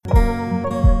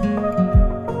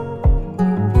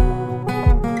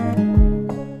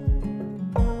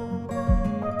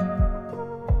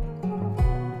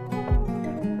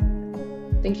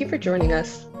joining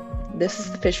us. This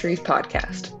is the Fisheries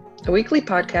Podcast, a weekly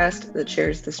podcast that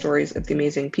shares the stories of the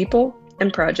amazing people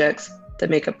and projects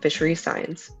that make up fisheries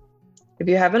science. If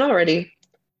you haven't already,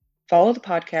 follow the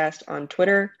podcast on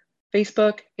Twitter,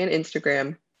 Facebook, and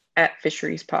Instagram at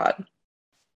FisheriesPod.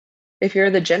 If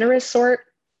you're the generous sort,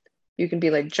 you can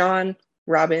be like John,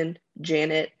 Robin,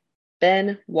 Janet,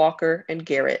 Ben, Walker, and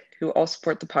Garrett, who all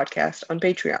support the podcast on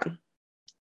Patreon.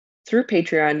 Through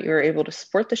Patreon, you are able to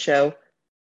support the show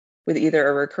with either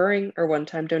a recurring or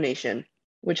one-time donation,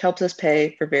 which helps us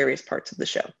pay for various parts of the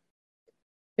show.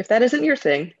 If that isn't your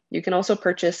thing, you can also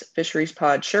purchase Fisheries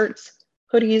Pod shirts,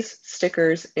 hoodies,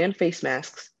 stickers, and face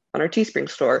masks on our Teespring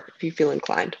store if you feel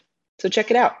inclined. So check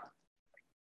it out.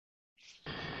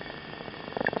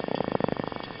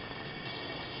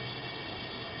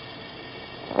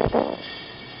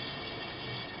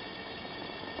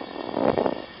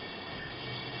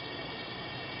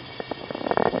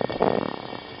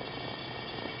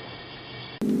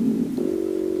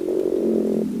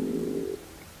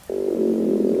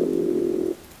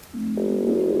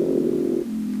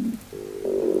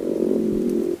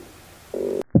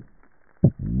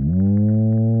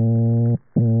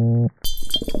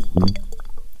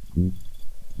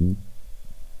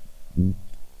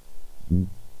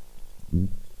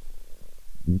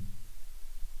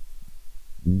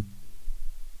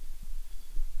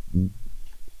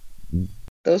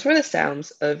 Those were the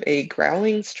sounds of a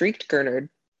growling streaked gurnard,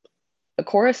 a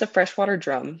chorus of freshwater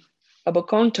drum, a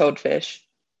bocone toadfish,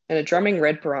 and a drumming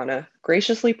red piranha,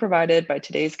 graciously provided by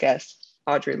today's guest,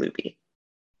 Audrey Looby.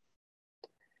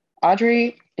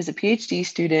 Audrey is a PhD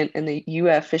student in the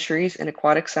UF Fisheries and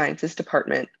Aquatic Sciences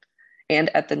Department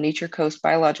and at the Nature Coast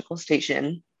Biological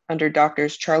Station under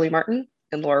Doctors Charlie Martin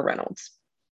and Laura Reynolds.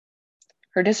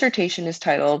 Her dissertation is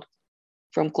titled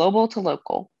From Global to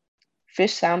Local: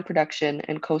 Fish Sound Production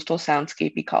and Coastal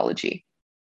Soundscape Ecology,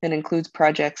 and includes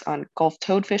projects on Gulf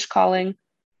toadfish calling,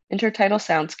 intertidal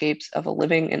soundscapes of a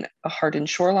living in a hardened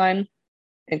shoreline,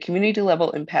 and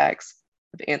community-level impacts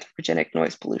of anthropogenic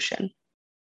noise pollution.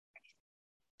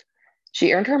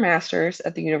 She earned her master's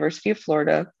at the University of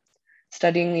Florida,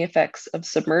 studying the effects of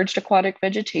submerged aquatic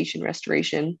vegetation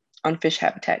restoration on fish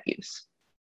habitat use.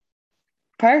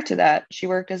 Prior to that, she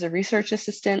worked as a research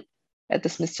assistant at the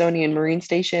Smithsonian Marine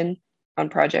Station on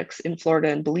projects in Florida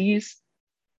and Belize,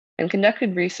 and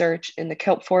conducted research in the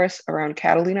kelp forests around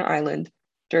Catalina Island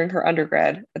during her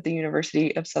undergrad at the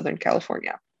University of Southern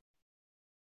California.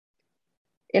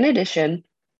 In addition,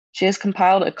 she has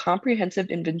compiled a comprehensive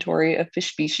inventory of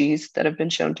fish species that have been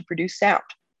shown to produce sound.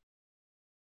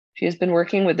 She has been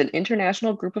working with an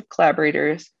international group of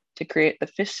collaborators to create the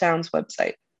Fish Sounds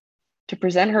website to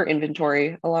present her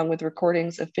inventory along with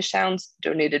recordings of fish sounds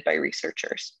donated by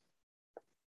researchers.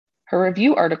 Her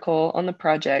review article on the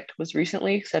project was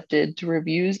recently accepted to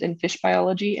reviews in Fish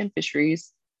Biology and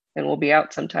Fisheries and will be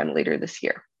out sometime later this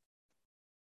year.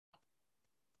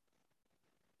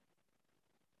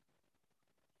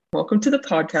 Welcome to the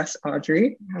podcast,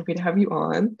 Audrey. Happy to have you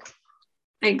on.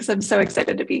 Thanks. I'm so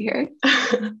excited to be here.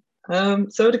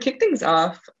 So to kick things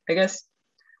off, I guess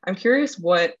I'm curious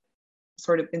what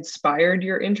sort of inspired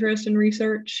your interest in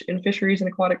research in fisheries and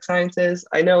aquatic sciences.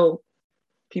 I know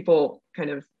people kind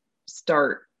of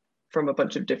start from a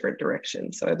bunch of different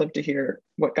directions, so I'd love to hear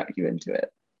what got you into it.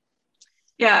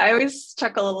 Yeah, I always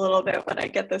chuckle a little bit when I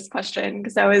get this question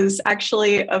because I was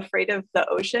actually afraid of the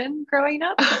ocean growing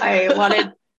up. I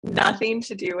wanted nothing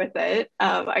to do with it.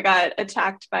 I got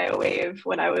attacked by a wave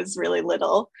when I was really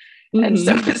little, and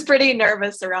so I was pretty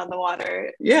nervous around the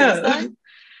water. Yeah.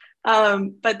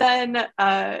 But then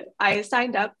I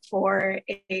signed up for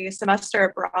a semester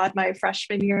abroad my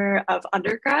freshman year of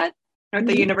undergrad at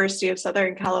the University of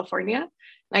Southern California. And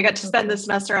I got to spend the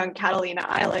semester on Catalina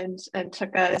Island and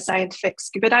took a scientific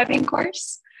scuba diving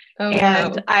course.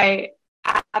 Wow. I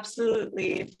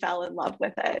absolutely fell in love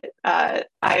with it.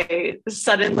 I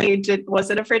suddenly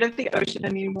wasn't afraid of the ocean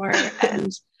anymore. And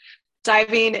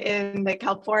diving in the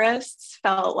kelp forests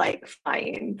felt like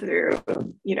flying through,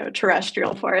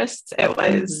 terrestrial forests. It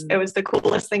was the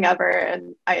coolest thing ever.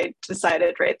 And I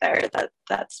decided right there that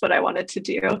that's what I wanted to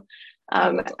do.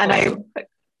 And awesome.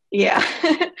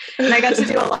 And I got to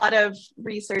do a lot of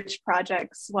research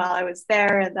projects while I was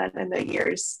there. And then in the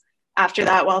years after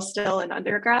that, while still in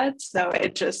undergrad. So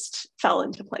it just fell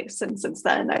into place. And since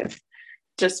then, I've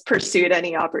just pursued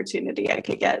any opportunity I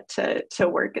could get to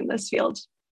work in this field.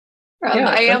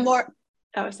 I am more,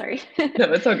 oh, sorry.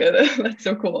 No, it's all good. That's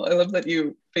so cool. I love that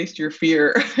you faced your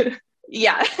fear.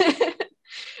 Yeah.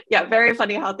 Yeah, very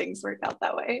funny how things work out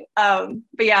that way.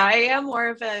 But yeah, I am more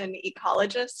of an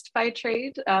ecologist by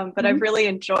trade, but I've really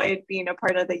enjoyed being a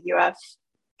part of the UF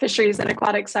fisheries and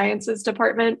aquatic sciences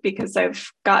department because I've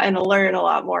gotten to learn a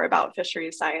lot more about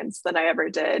fisheries science than I ever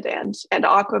did, and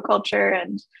aquaculture,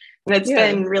 and it's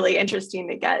been really interesting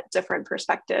to get different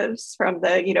perspectives from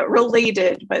the,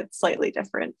 related but slightly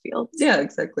different fields. Yeah,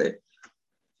 exactly.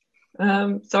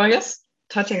 So I guess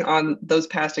touching on those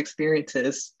past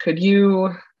experiences, could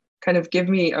you kind of give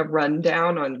me a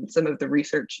rundown on some of the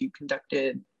research you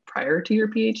conducted prior to your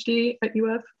PhD at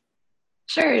UF?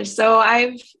 Sure. So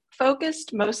I've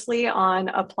focused mostly on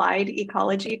applied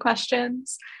ecology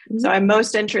questions. Mm-hmm. So I'm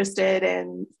most interested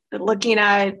in looking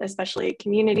at especially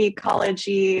community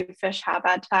ecology, fish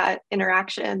habitat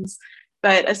interactions,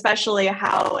 but especially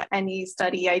how any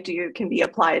study I do can be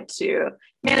applied to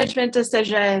management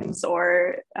decisions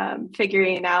or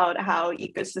figuring out how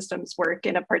ecosystems work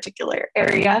in a particular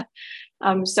area.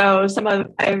 So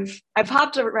I've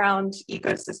hopped around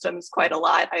ecosystems quite a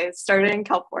lot. I started in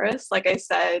kelp forests, like I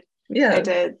said. Yeah. I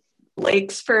did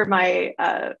lakes for my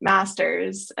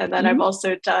master's, and then I've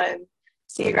also done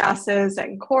seagrasses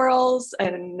and corals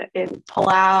in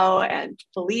Palau and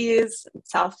Belize,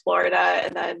 South Florida,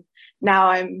 and then now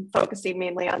I'm focusing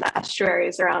mainly on the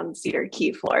estuaries around Cedar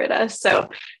Key, Florida. So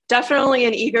definitely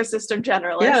an ecosystem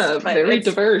generalist. Yeah, very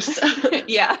diverse.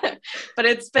 Yeah, but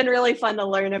it's been really fun to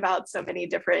learn about so many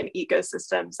different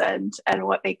ecosystems and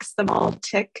what makes them all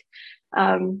tick.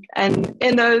 And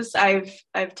in those,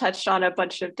 I've touched on a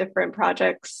bunch of different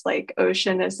projects like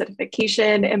ocean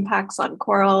acidification impacts on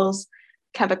corals,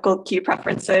 chemical cue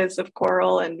preferences of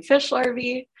coral and fish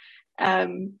larvae,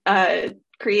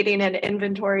 creating an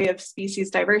inventory of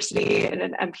species diversity in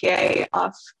an MPA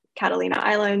off Catalina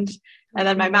Island. And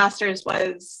then my master's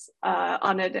was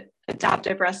on an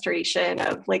adaptive restoration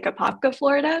of Lake Apopka,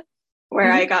 Florida,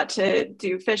 where I got to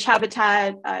do fish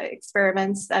habitat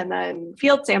experiments and then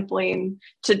field sampling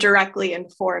to directly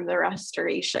inform the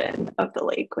restoration of the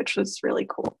lake, which was really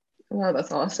cool. Wow,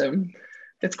 that's awesome.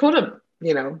 It's cool to,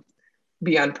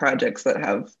 be on projects that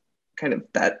have kind of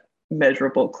that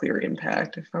measurable, clear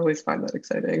impact. I always find that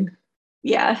exciting.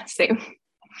 Yeah, same.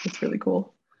 It's really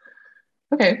cool.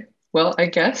 Okay, well, I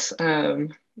guess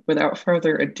without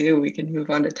further ado, we can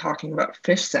move on to talking about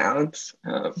fish sounds.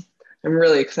 I'm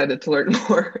really excited to learn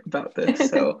more about this.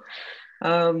 So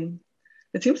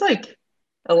it seems like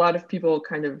a lot of people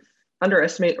kind of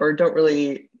underestimate or don't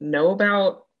really know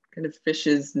about kind of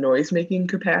fish's noise-making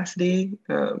capacity.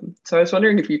 So I was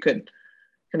wondering if you could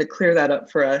kind of clear that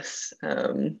up for us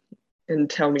and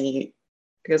tell me,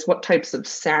 I guess, what types of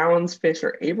sounds fish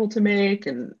are able to make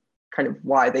and kind of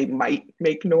why they might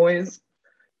make noise.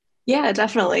 Yeah,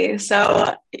 definitely.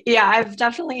 So yeah, I've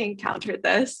definitely encountered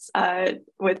this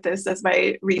with this as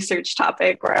my research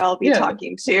topic, where I'll be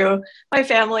talking to my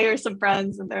family or some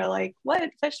friends and they're like,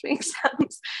 what, fish make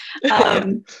sounds?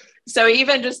 So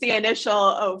even just the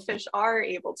initial, fish are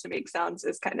able to make sounds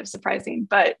is kind of surprising,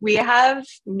 but we have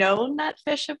known that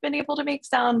fish have been able to make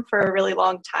sound for a really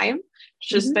long time. It's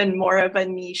just been more of a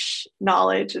niche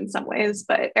knowledge in some ways,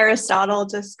 but Aristotle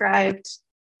described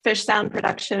fish sound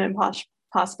production and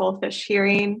possible fish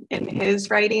hearing in his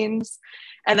writings.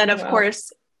 And then of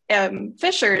course,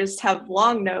 fishers have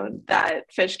long known that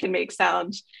fish can make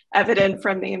sound, evident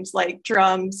from names like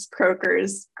drums,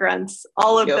 croakers, grunts.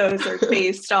 All of those are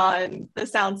based on the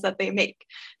sounds that they make.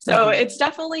 So it's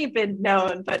definitely been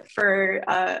known, but for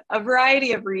a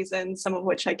variety of reasons, some of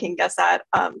which I can guess at,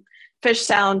 fish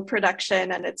sound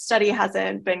production and its study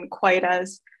hasn't been quite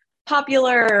as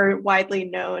popular or widely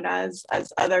known as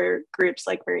other groups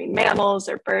like marine mammals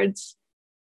or birds.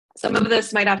 Some of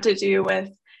this might have to do with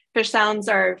fish sounds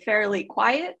are fairly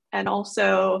quiet and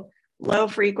also low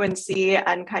frequency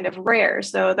and kind of rare.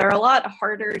 So they're a lot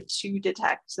harder to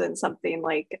detect than something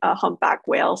like a humpback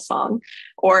whale song.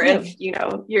 Or if,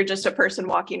 you're just a person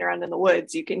walking around in the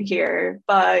woods, you can hear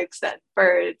bugs and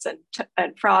birds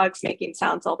and frogs making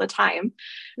sounds all the time.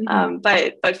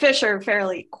 But fish are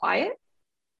fairly quiet.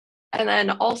 And then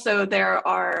also there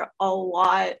are a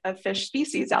lot of fish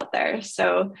species out there.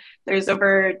 So there's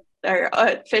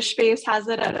Fish Base has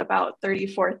it at about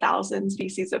 34,000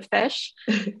 species of fish.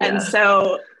 And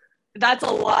so that's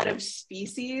a lot of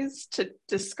species to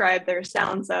describe their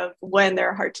sounds of when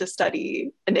they're hard to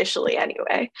study initially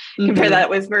anyway. Compare that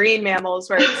with marine mammals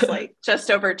where it's like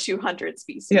just over 200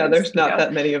 species. Yeah, there's not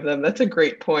that many of them. That's a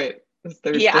great point.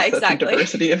 There's just such a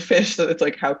diversity of fish. So it's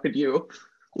like, how could you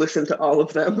listen to all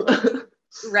of them?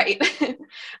 Right.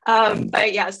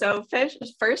 But yeah, so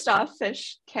first off,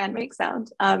 fish can make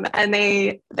sound. And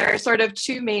there are sort of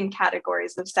two main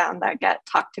categories of sound that get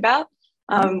talked about.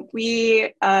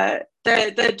 We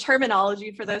The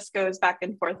terminology for this goes back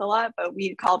and forth a lot, but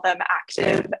we call them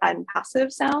active and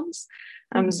passive sounds.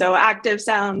 So active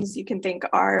sounds you can think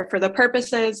are for the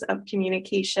purposes of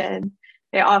communication.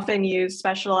 They often use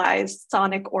specialized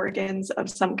sonic organs of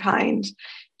some kind.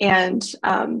 And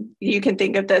you can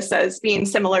think of this as being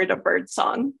similar to bird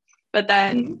song. But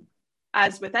then,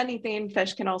 as with anything,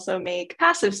 fish can also make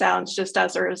passive sounds just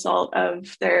as a result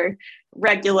of their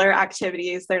regular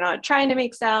activities. They're not trying to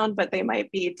make sound, but they might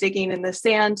be digging in the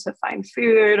sand to find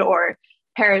food, or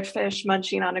parrotfish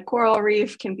munching on a coral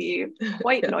reef can be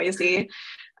quite noisy.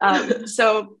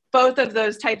 So both of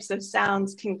those types of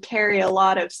sounds can carry a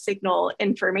lot of signal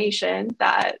information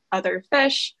that other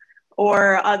fish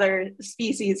or other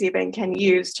species even can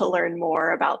use to learn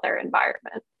more about their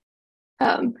environment.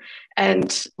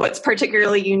 And what's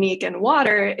particularly unique in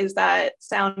water is that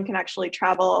sound can actually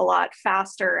travel a lot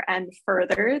faster and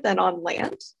further than on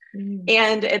land.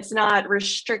 And it's not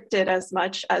restricted as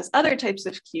much as other types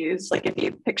of cues. Like if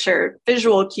you picture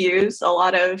visual cues, a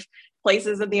lot of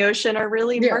places in the ocean are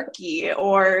really murky,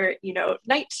 or, you know,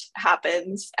 night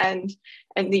happens and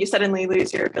you suddenly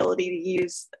lose your ability to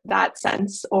use that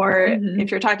sense. Or if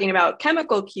you're talking about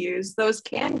chemical cues, those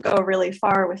can go really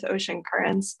far with ocean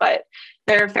currents, but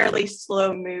they're fairly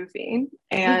slow moving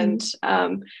and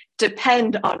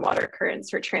depend on water currents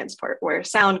for transport, where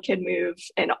sound can move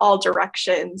in all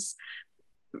directions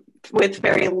with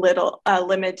very little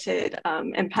limited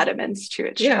impediments to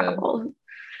its travel.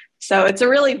 So it's a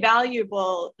really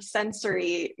valuable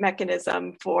sensory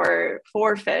mechanism for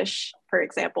fish, for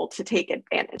example, to take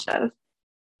advantage of.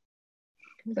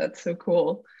 That's so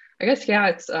cool. I guess,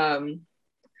 it's,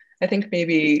 I think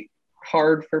maybe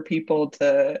hard for people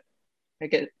to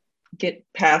get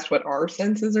past what our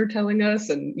senses are telling us.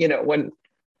 And, you know, when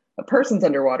a person's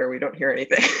underwater, we don't hear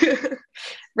anything.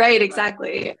 Right,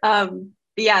 exactly.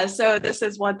 So this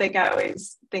is one thing I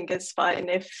always think is fun.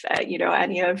 If, you know,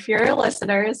 any of your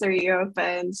listeners, or you have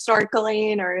been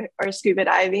snorkeling or scuba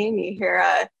diving, you hear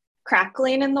a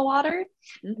crackling in the water.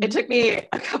 It took me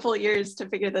a couple of years to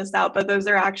figure this out, but those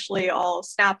are actually all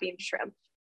snapping shrimp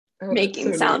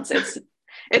making sounds.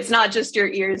 It's not just your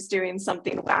ears doing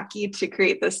something wacky to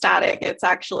create the static. It's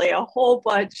actually a whole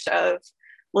bunch of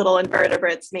little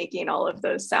invertebrates making all of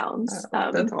those sounds.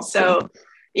 That's awesome. So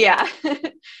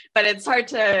but it's hard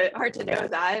to know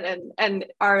that, and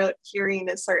our hearing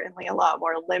is certainly a lot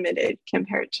more limited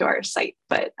compared to our sight.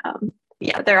 But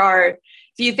there are, if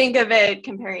you think of it,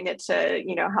 comparing it to,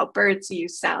 you know, how birds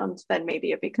use sound, then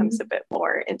maybe it becomes a bit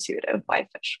more intuitive why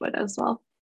fish would as well.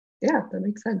 Yeah, that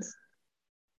makes sense.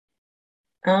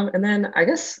 And then I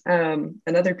guess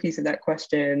another piece of that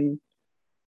question,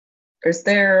 is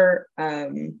there, I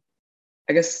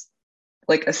guess,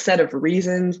 like a set of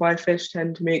reasons why fish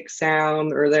tend to make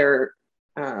sound, or there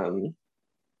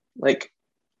like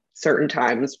certain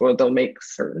times where they'll make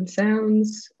certain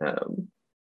sounds?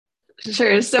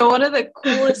 Sure. So one of the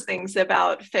coolest things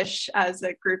about fish as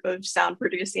a group of sound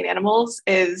producing animals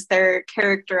is they're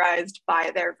characterized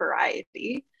by their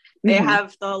variety. They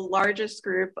have the largest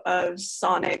group of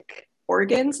sonic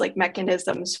organs, like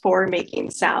mechanisms for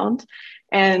making sound.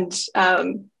 And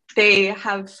they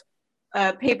have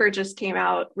a paper just came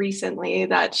out recently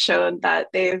that showed that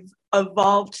they've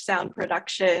evolved sound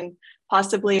production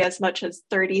possibly as much as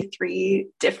 33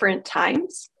 different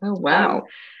times. Oh, wow.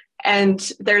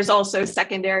 And there's also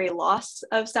secondary loss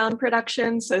of sound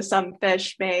production. So some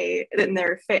fish may, in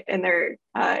their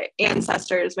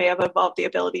ancestors may have evolved the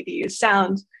ability to use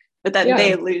sound, but then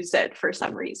they lose it for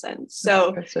some reason.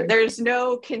 So there's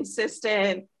no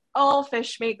consistent, all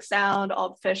fish make sound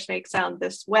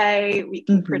this way. We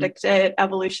can predict it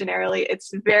evolutionarily.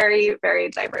 It's very, very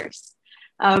diverse.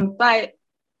 But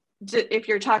if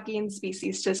you're talking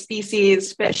species to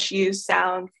species, fish use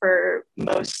sound for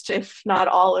most, if not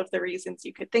all, of the reasons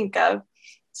you could think of.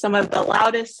 Some of the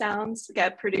loudest sounds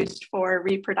get produced for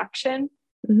reproduction.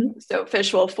 So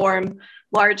fish will form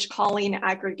large calling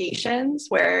aggregations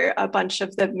where a bunch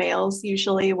of the males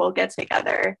usually will get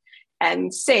together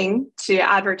and sing to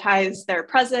advertise their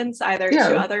presence, either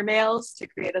to other males to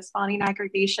create a spawning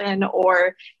aggregation,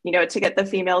 or, you know, to get the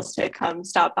females to come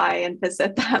stop by and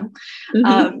visit them.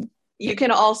 You can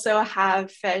also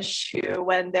have fish who,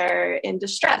 when they're in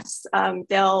distress,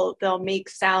 they'll make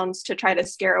sounds to try to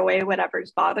scare away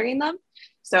whatever's bothering them.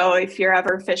 So if you're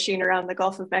ever fishing around the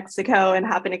Gulf of Mexico and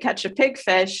happen to catch a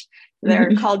pigfish,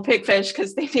 they're called pigfish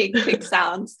because they make pig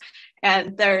sounds.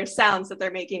 And their sounds that they're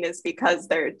making is because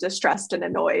they're distressed and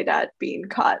annoyed at being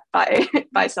caught by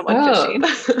someone fishing.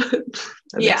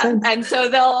 And so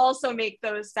they'll also make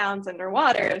those sounds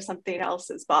underwater if something else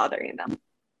is bothering them.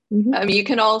 You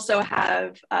can also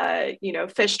have,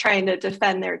 fish trying to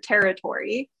defend their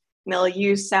territory. And they'll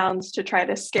use sounds to try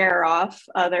to scare off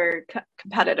other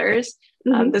competitors.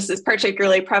 This is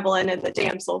particularly prevalent in the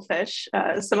damselfish,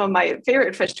 some of my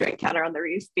favorite fish to encounter on the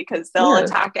reef, because they'll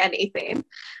attack anything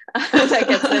that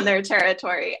gets in their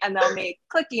territory, and they'll make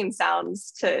clicking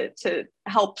sounds to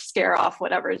help scare off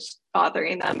whatever's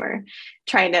bothering them or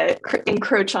trying to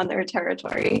encroach on their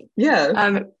territory.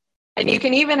 And you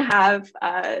can even have,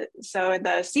 so in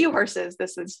the seahorses,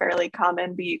 this is fairly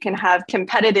common, but you can have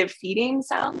competitive feeding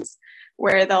sounds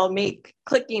where they'll make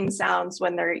clicking sounds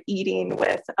when they're eating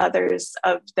with others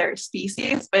of their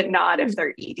species, but not if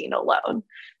they're eating alone.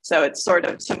 So it's sort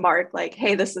of to mark like,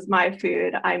 hey, this is my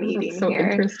food, I'm eating so here.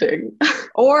 Interesting.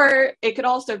 Or it could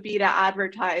also be to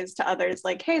advertise to others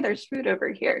like, hey, there's food over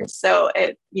here. So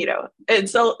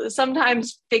it's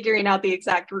sometimes figuring out the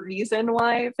exact reason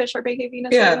why fish are behaving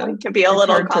a certain way can be a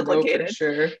little complicated. For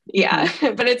sure.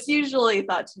 But it's usually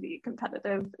thought to be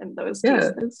competitive in those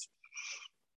cases.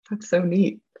 That's so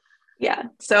neat.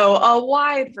 So a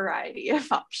wide variety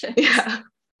of options.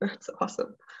 That's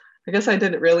awesome. I guess I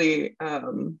didn't really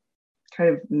kind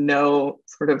of know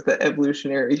sort of the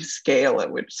evolutionary scale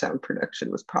at which sound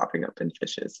production was popping up in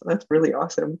fishes. So that's really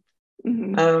awesome.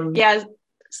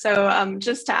 So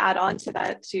just to add on to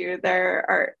that too, there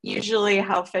are usually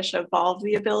how fish evolve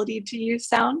the ability to use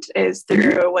sound is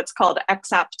through what's called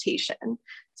exaptation.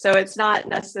 So it's not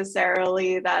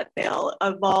necessarily that they'll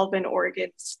evolve an organ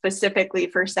specifically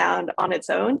for sound on its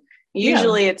own.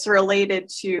 Usually it's related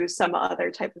to some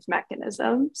other type of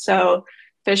mechanism. So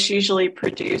fish usually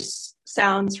produce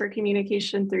sounds for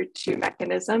communication through two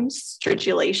mechanisms: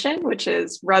 stridulation, which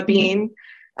is rubbing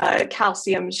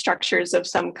calcium structures of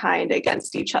some kind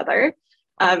against each other.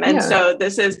 So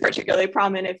this is particularly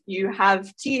prominent if you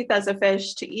have teeth as a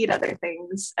fish to eat other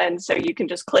things. And so you can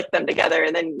just click them together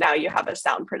and then now you have a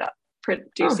sound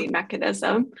producing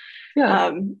mechanism.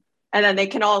 And then they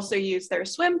can also use their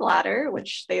swim bladder,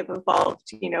 which they've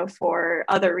evolved, for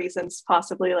other reasons,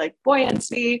 possibly like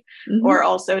buoyancy, or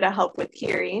also to help with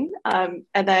hearing. And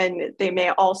then they may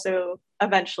also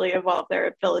eventually evolve their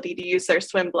ability to use their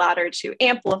swim bladder to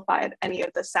amplify any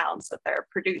of the sounds that they're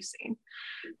producing.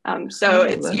 So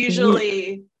it's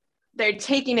usually they're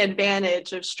taking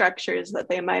advantage of structures that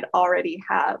they might already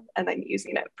have and then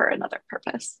using it for another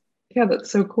purpose. Yeah,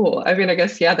 that's so cool. I mean, I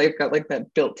guess, they've got like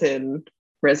that built-in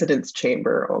residence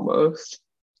chamber almost.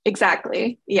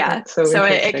 Exactly. So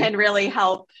it can really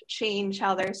help change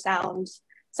how their sounds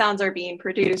are being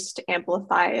produced,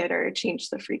 amplify it, or change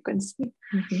the frequency.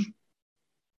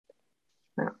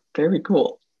 Very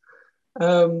cool.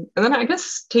 And then I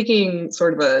guess taking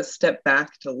sort of a step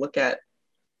back to look at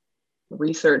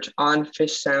research on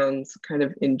fish sounds kind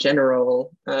of in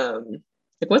general,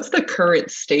 like what's the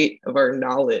current state of our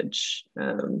knowledge?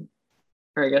 Or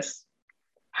I guess,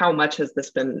 how much has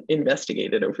this been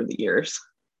investigated over the years?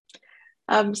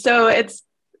 So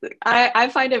I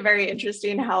find it very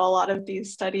interesting how a lot of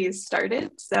these studies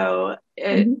started. So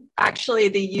actually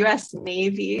the US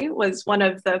Navy was one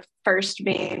of the first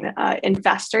main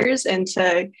investors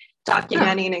into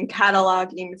documenting and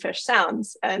cataloging fish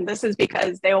sounds. And this is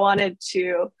because they wanted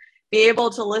to be able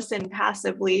to listen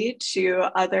passively to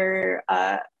other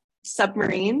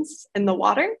submarines in the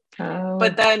water.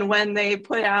 But then when they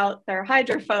put out their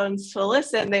hydrophones to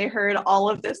listen, they heard all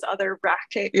of this other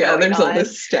racket there's all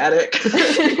this static.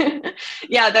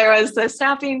 There was the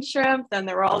snapping shrimp, then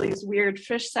there were all these weird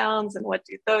fish sounds, and what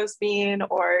do those mean?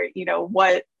 Or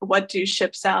what do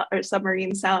ship sound or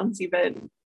submarine sounds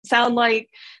even sound like?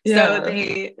 So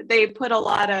they put a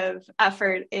lot of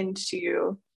effort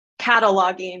into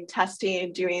cataloging,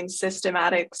 testing, doing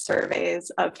systematic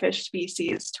surveys of fish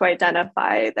species to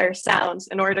identify their sounds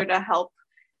in order to help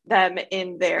them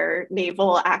in their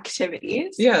naval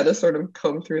activities. To sort of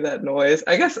comb through that noise.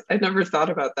 I guess I never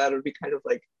thought about that. It would be kind of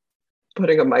like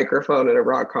putting a microphone in a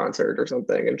rock concert or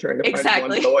something and trying to find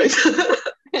one noise.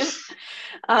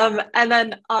 And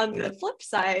then on the flip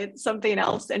side, something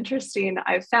else interesting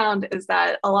I've found is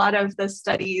that a lot of the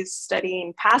studies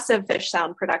studying passive fish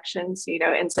sound productions,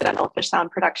 incidental fish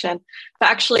sound production,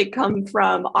 have actually come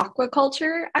from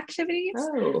aquaculture activities.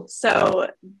 So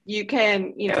you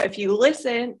can, if you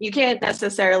listen, you can't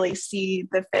necessarily see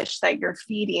the fish that you're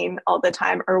feeding all the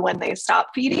time or when they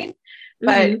stop feeding.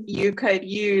 But you could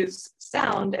use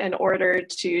sound in order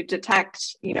to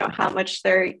detect, how much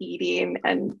they're eating,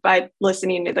 and by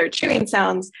listening to their chewing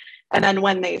sounds, and then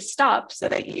when they stop, so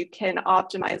that you can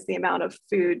optimize the amount of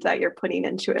food that you're putting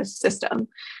into a system.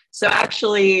 So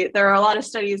actually, there are a lot of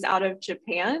studies out of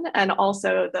Japan and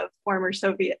also the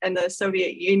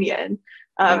Soviet Union,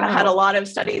 Had a Wow. lot of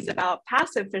studies about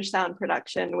passive fish sound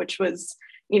production, which was,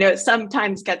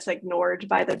 sometimes gets ignored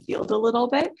by the field a little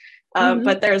bit. Mhm.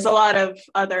 But there's a lot of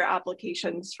other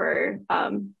applications for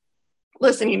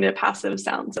listening to passive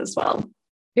sounds as well.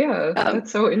 Yeah, Um,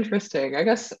 that's so interesting. I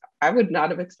guess I would not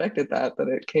have expected that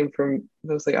it came from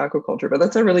mostly aquaculture, but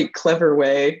that's a really clever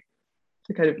way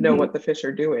to kind of know what the fish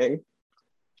are doing.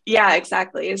 Yeah,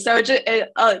 exactly. So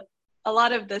a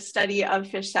lot of the study of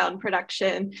fish sound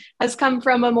production has come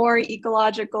from a more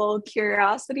ecological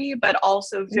curiosity, but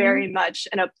also Mhm. very much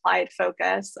an applied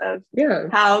focus of Yeah.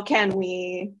 how can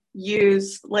we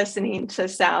use listening to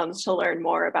sounds to learn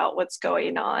more about what's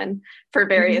going on for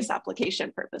various Mhm.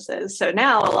 application purposes. So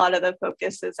now a lot of the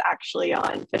focus is actually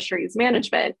on fisheries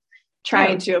management,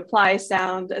 trying Yeah. to apply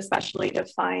sound, especially to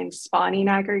find spawning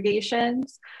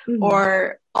aggregations, Mhm.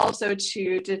 or also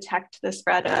to detect the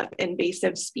spread of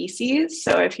invasive species.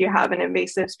 So if you have an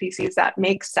invasive species that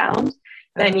makes sound,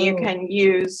 then Oh.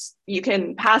 you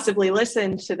can passively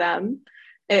listen to them,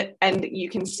 and you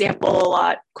can sample a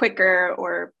lot quicker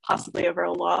or possibly over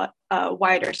a lot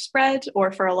wider spread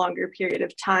or for a longer period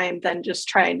of time than just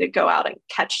trying to go out and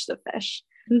catch the fish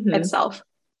Mhm. itself.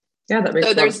 Yeah, that So makes a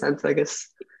lot of there's sense. I guess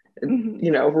it,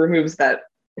 mhm. removes that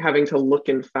having to look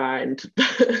and find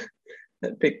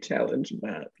that big challenge of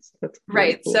that. So that's really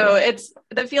Right. So cool. it's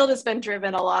the field has been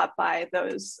driven a lot by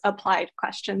those applied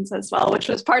questions as well, which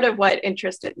was part of what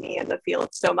interested me in the field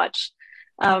so much.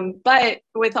 But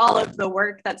with all of the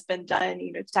work that's been done,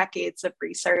 decades of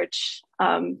research,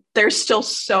 there's still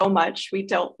so much we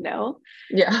don't know.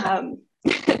 Yeah. Um,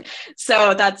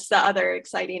 so that's the other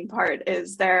exciting part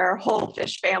is there are whole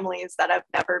fish families that have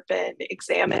never been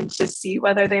examined to see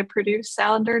whether they produce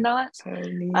sound or not,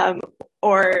 Neat. um,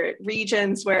 or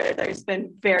regions where there's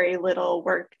been very little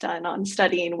work done on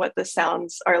studying what the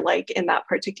sounds are like in that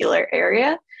particular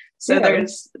area. So Yeah.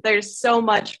 there's so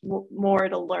much more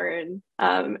to learn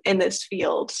in this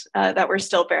field that we're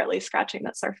still barely scratching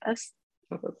the surface.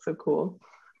 Oh, that's so cool.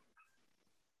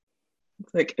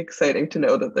 It's like exciting to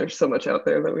know that there's so much out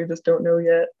there that we just don't know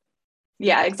yet.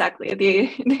 Yeah, exactly.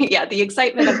 The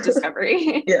excitement of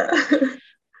discovery. Yeah.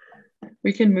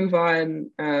 We can move on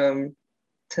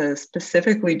to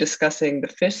specifically discussing the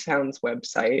Fish Sounds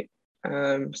website.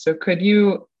 So could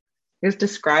you just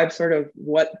describe sort of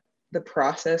what the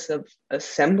process of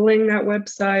assembling that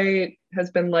website has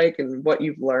been like and what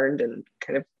you've learned and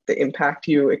kind of the impact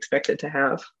you expect it to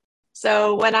have?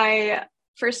 So when I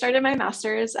first started my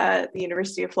master's at the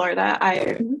University of Florida, I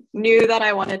Mhm. knew that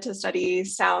I wanted to study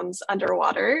sounds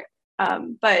underwater,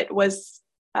 but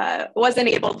wasn't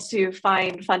able to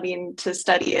find funding to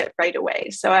study it right away.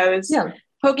 So I was Yeah.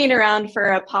 poking around for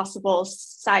a possible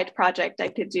side project I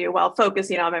could do while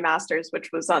focusing on my master's,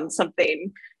 which was on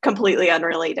something completely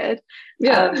unrelated.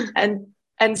 Yeah.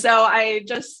 And so I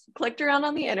just clicked around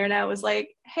on the internet, was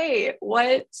like, hey,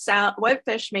 what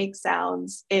fish make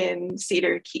sounds in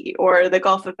Cedar Key or the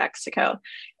Gulf of Mexico?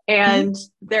 Mhm. And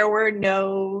there were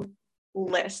no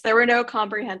lists. There were no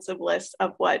comprehensive lists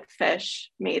of what fish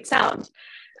made sound.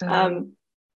 Uh, Um,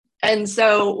 and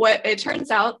so what it turns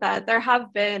out that there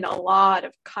have been a lot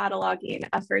of cataloging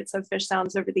efforts of fish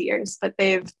sounds over the years, but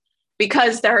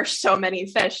because there are so many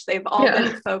fish, they've all been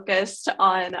yeah. focused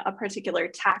on a particular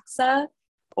taxa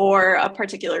or a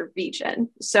particular region.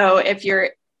 So if you're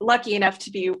lucky enough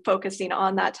to be focusing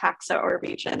on that taxa or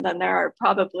region, then there are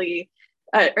probably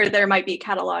or there might be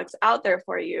catalogs out there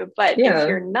for you. But if Yeah.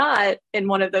 you're not in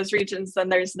one of those regions, then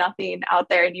there's nothing out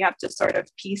there and you have to sort of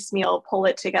piecemeal pull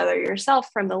it together yourself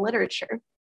from the literature.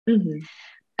 Mhm.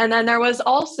 And then there was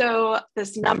also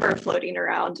this number floating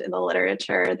around in the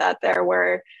literature that there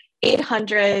were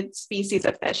 800 species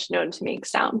of fish known to make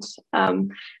sound.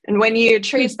 And when you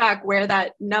trace back where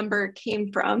that number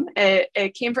came from,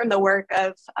 it came from the work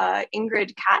of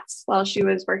Ingrid Katz while she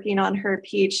was working on her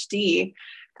PhD.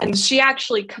 And she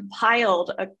actually compiled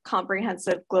a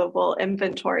comprehensive global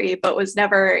inventory, but was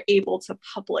never able to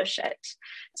publish it.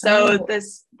 So Oh.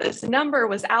 this number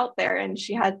was out there, and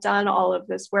she had done all of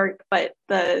this work, but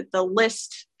the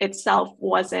list itself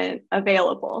wasn't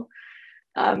available.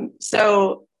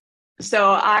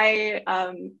 So I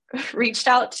reached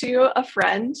out to a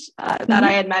friend that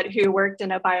I Mhm. had met who worked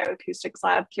in a bioacoustics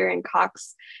lab here in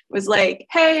Cox. Was like,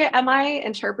 hey, am I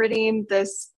interpreting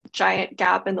this giant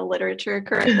gap in the literature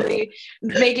correctly?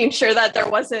 Making sure that there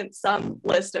wasn't some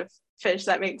list of fish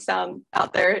that make sound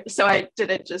out there. So I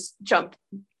didn't just jump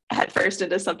headfirst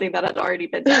into something that had already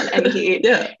been done. And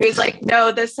Yeah. he was like,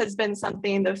 no, this has been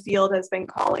something the field has been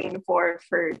calling for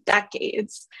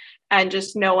decades. And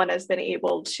just no one has been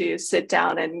able to sit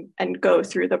down and go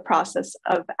through the process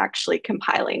of actually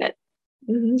compiling it.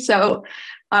 So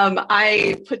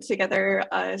I put together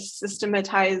a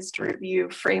systematized review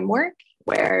framework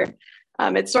where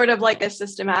it's sort of like a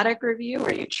systematic review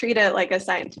where you treat it like a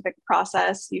scientific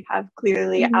process. You have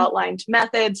clearly outlined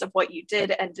methods of what you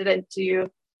did and didn't do,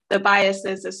 the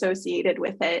biases associated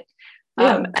with it.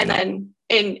 And then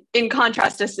in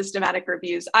contrast to systematic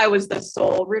reviews, I was the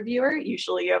sole reviewer.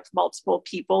 Usually you have multiple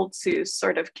people to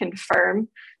sort of confirm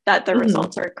that the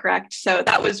results are correct. So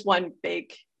that was one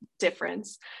big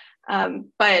difference.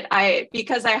 But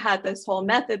because I had this whole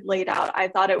method laid out, I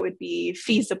thought it would be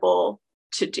feasible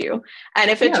to do. And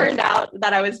if it turned out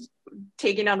that I was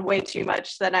taking on way too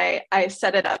much, then I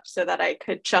set it up so that I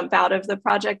could jump out of the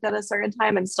project at a certain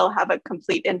time and still have a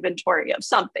complete inventory of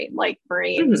something like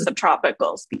marine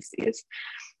subtropical species.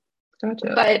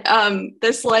 Gotcha. But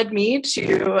this led me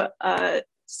to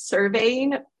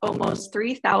surveying almost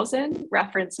 3,000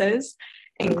 references,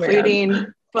 including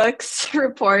books,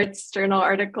 reports, journal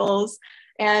articles,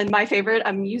 and my favorite,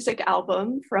 a music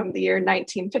album from the year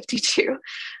 1952.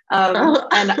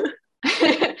 And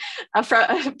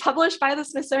published by the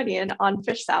Smithsonian on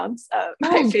fish sounds,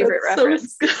 my favorite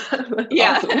reference.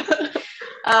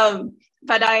 Awesome.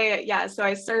 But so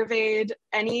I surveyed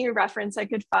any reference I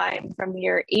could find from the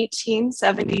year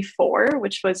 1874,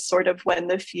 which was sort of when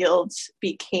the field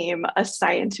became a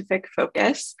scientific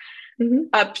focus,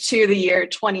 up to the year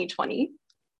 2020.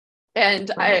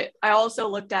 And I also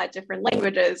looked at different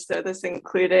languages. So this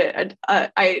included,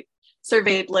 I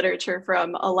surveyed literature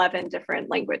from 11 different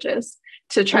languages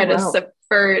to try to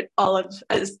subvert all of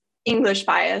English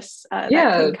bias that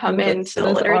can come into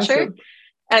the literature. Awesome.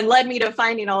 And led me to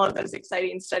finding all of those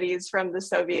exciting studies from the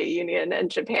Soviet Union and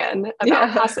Japan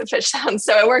about passive fish sounds.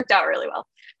 So it worked out really well.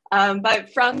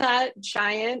 But from that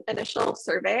giant initial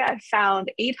survey, I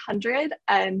found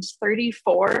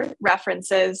 834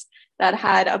 references that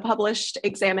had a published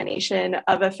examination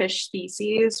of a fish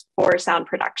species for sound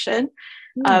production,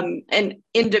 and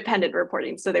independent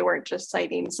reporting. So they weren't just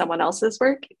citing someone else's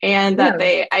work, and that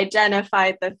they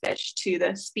identified the fish to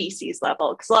the species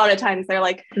level. Because a lot of times they're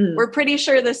like, we're pretty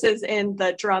sure this is in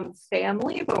the drum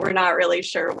family, but we're not really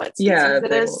sure what species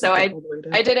it is. So I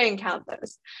didn't count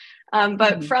those.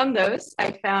 But from those,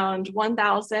 I found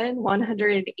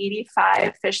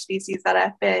 1,185 fish species that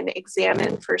have been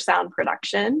examined for sound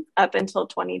production up until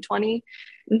 2020,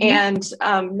 and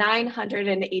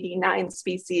 989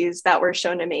 species that were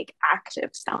shown to make active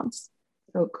sounds.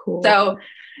 Oh, cool. So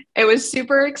it was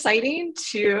super exciting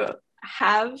to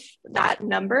have that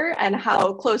number and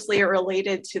how closely it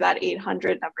related to that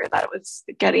 800 number that was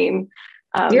getting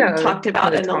talked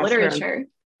about in the literature.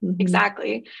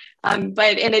 Exactly.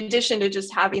 But in addition to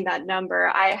just having that number,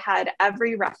 I had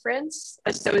every reference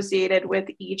associated with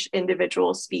each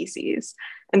individual species.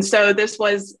 And so this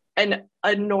was an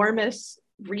enormous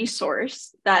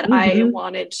resource that I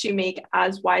wanted to make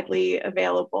as widely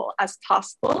available as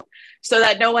possible so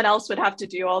that no one else would have to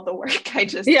do all the work I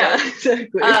just did. Exactly.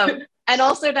 And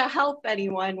also to help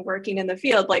anyone working in the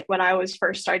field, like when I was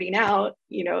first starting out,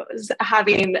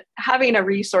 having a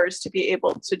resource to be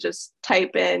able to just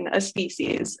type in a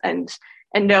species and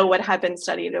know what had been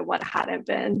studied and what hadn't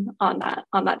been on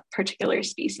that particular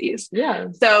species.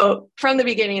 So from the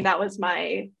beginning, that was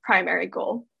my primary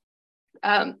goal.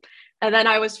 And then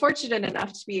I was fortunate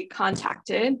enough to be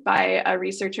contacted by a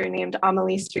researcher named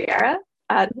Amelie Striera,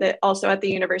 also at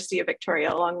the University of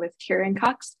Victoria, along with Kieran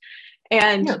Cox.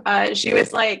 And she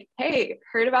was like, hey,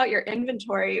 heard about your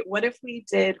inventory. What if we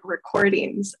did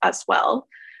recordings as well?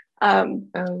 And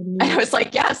I was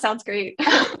like, yeah, sounds great.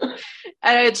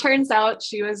 And it turns out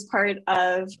she was part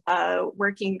of a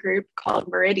working group called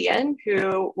Meridian,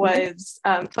 who was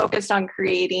focused on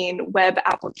creating web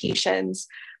applications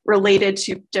related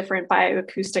to different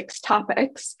bioacoustics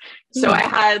topics. So I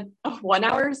had a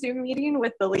 1-hour Zoom meeting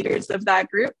with the leaders of that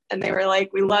group, and they were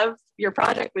like, we love your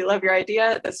project. We love your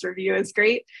idea. This review is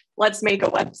great. Let's make a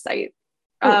website.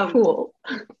 Cool.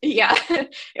 Yeah,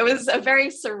 it was a very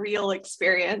surreal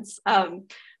experience.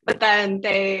 But then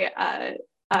they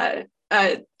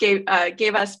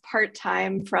gave us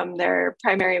part-time from their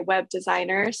primary web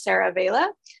designer, Sarah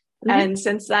Vela. And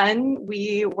since then,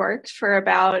 we worked for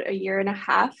about 1.5 years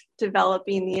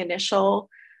developing the initial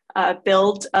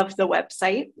build of the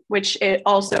website, which it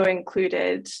also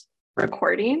included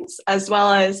recordings, as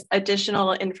well as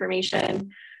additional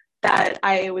information that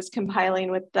I was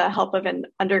compiling with the help of an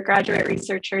undergraduate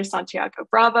researcher, Santiago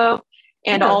Bravo,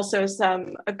 and also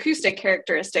some acoustic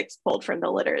characteristics pulled from the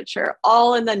literature,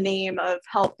 all in the name of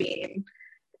helping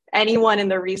anyone in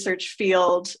the research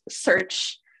field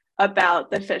search about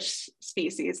the fish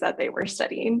species that they were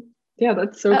studying. Yeah,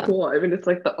 that's so cool. I mean, it's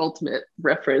like the ultimate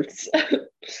reference.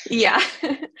 Yeah.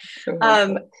 So um,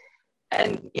 helpful.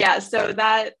 and yeah, so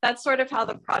that's sort of how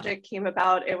the project came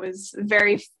about. I was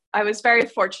very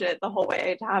fortunate the whole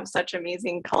way to have such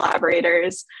amazing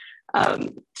collaborators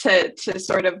to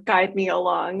sort of guide me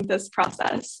along this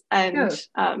process. And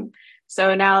Yeah,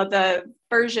 so now the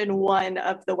version 1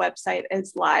 of the website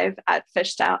is live at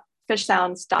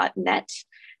fishsounds.net.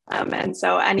 And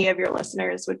so any of your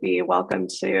listeners would be welcome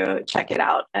to check it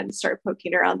out and start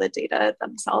poking around the data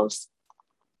themselves.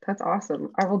 that's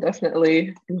awesome. I will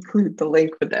definitely include the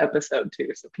link with the episode too,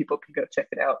 so people can go check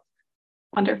it out.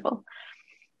 Wonderful.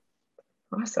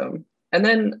 Awesome. And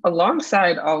then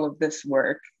alongside all of this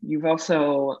work, you've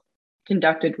also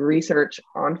conducted research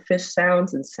on fish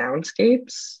sounds and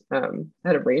soundscapes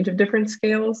at a range of different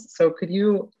scales. So could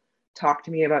you talk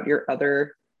to me about your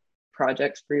other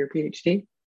projects for your PhD?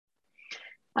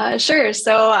 Sure.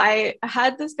 So I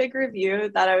had this big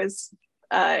review that I was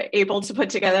able to put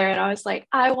together, and I was like,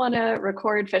 I want to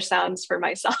record fish sounds for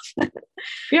myself.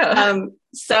 Yeah.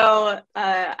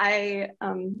 I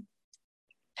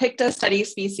picked a study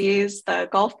species, the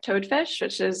Gulf toadfish,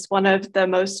 which is one of the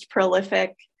most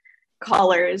prolific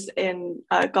callers in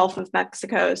Gulf of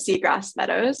Mexico seagrass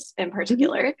meadows in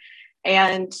particular.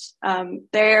 And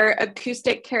their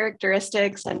acoustic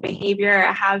characteristics and behavior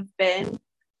have been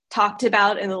talked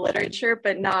about in the literature,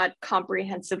 but not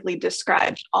comprehensively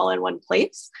described all in one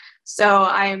place. So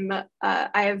I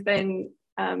have been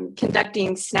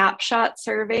conducting snapshot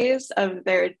surveys of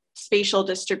their spatial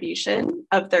distribution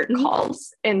of their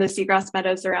calls in the seagrass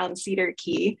meadows around Cedar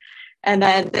Key. And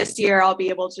then this year, I'll be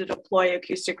able to deploy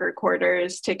acoustic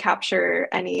recorders to capture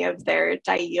any of their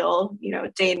diel,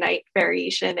 day and night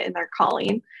variation in their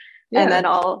calling. Yeah. And then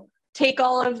I'll take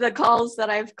all of the calls that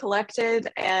I've collected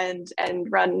and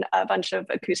run a bunch of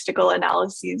acoustical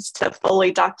analyses to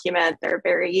fully document their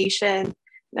variation,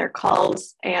 their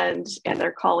calls, and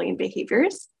their calling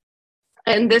behaviors.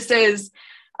 And this is,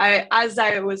 as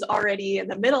I was already in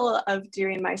the middle of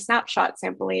doing my snapshot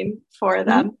sampling for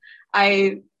them,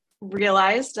 I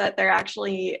realized that they're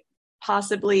actually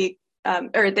possibly,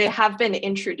 or they have been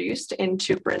introduced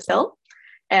into Brazil.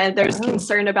 And there's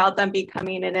concern about them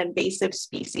becoming an invasive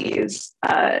species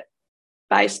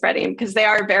by spreading, because they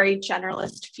are very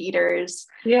generalist feeders.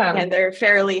 Yeah. And they're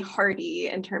fairly hardy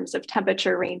in terms of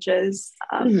temperature ranges.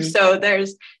 So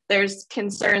there's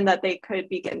concern that they could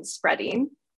begin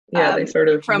spreading. Yeah, they sort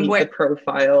of meet the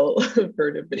profile of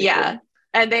bird invasion. Yeah.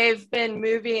 And they've been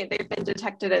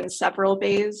detected in several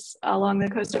bays along the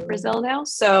coast of Brazil now.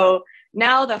 So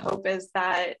now the hope is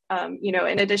that,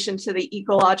 in addition to the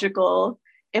ecological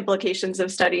implications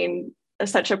of studying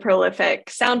such a prolific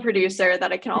sound producer,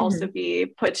 that it can also be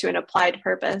put to an applied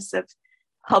purpose of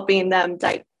helping them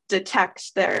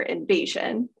detect their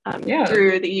invasion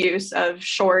through the use of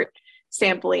short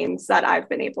samplings that I've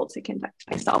been able to conduct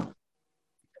myself.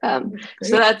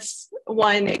 So that's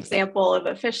one example of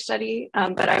a fish study,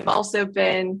 but I've also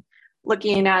been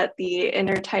looking at the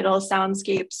intertidal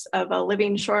soundscapes of a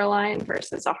living shoreline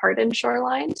versus a hardened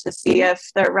shoreline to see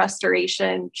if the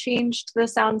restoration changed the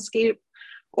soundscape,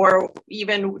 or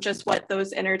even just what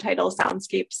those intertidal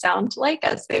soundscapes sound like,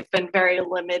 as they've been very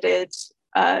limited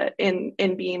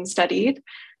in being studied.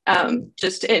 As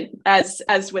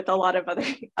with a lot of other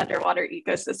underwater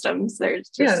ecosystems, there's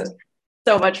just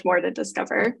so much more to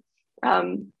discover.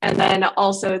 And then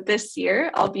also this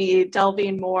year, I'll be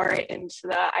delving more into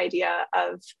the idea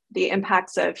of the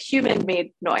impacts of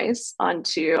human-made noise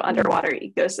onto underwater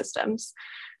ecosystems.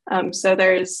 So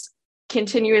there's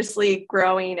continuously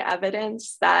growing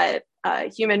evidence that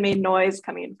human-made noise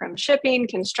coming from shipping,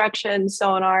 construction,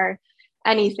 sonar,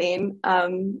 anything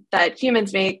that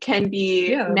humans make can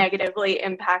be negatively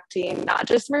impacting not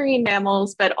just marine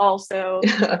mammals, but also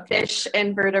fish,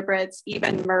 invertebrates,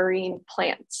 even marine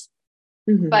plants.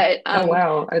 But oh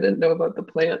wow, I didn't know about the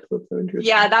plants. That's so interesting.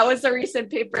 Yeah, that was a recent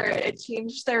paper. It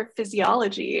changed their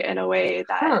physiology in a way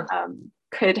that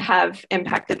could have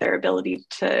impacted their ability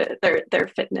to their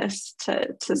fitness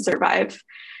to survive,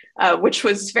 which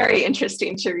was very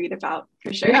interesting to read about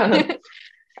for sure. Yeah.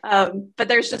 But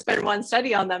there's just been one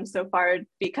study on them so far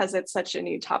because it's such a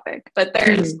new topic. But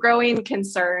there's growing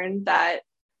concern that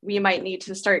we might need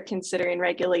to start considering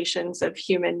regulations of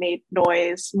human-made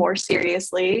noise more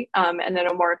seriously and in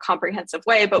a more comprehensive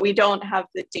way, but we don't have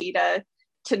the data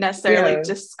to necessarily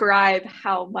describe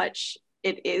how much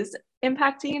it is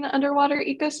impacting underwater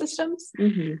ecosystems.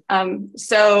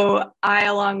 So I,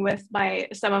 along with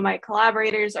some of my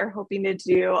collaborators, are hoping to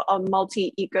do a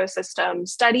multi-ecosystem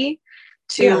study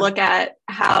to look at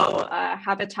how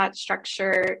habitat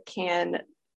structure can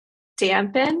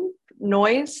dampen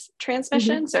noise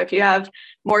transmission. So if you have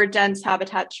more dense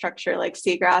habitat structure like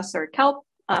seagrass or kelp,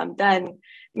 then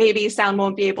maybe sound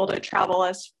won't be able to travel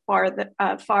as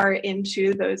far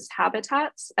into those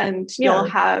habitats, and you'll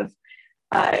have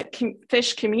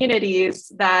fish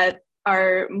communities that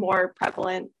are more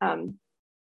prevalent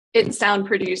in sound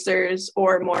producers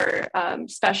or more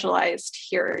specialized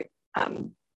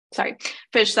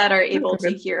fish that are able to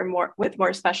hear more with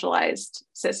more specialized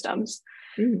systems.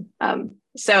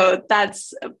 So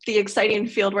that's the exciting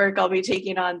field work I'll be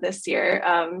taking on this year,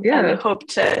 and hope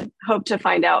to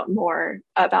find out more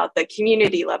about the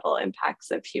community level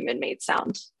impacts of human-made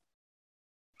sound.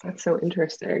 That's so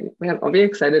interesting. Man, I'll be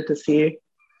excited to see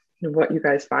what you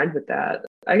guys find with that.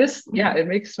 I guess, it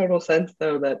makes total sense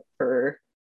though that for,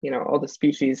 all the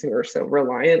species who are so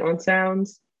reliant on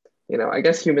sounds, I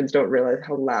guess humans don't realize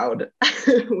how loud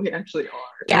we actually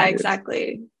are. Yeah,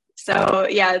 exactly. So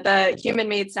the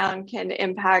human-made sound can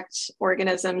impact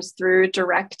organisms through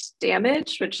direct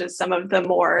damage, which is some of the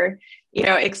more,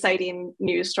 exciting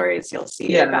news stories you'll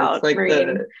see about like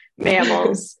marine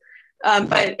mammals.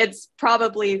 But it's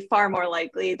probably far more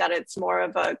likely that it's more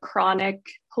of a chronic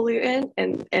pollutant,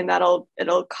 and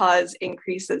it'll cause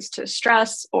increases to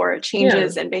stress or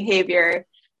changes in behavior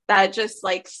that just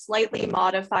like slightly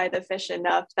modify the fish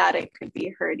enough that it could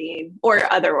be hurting,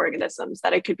 or other organisms,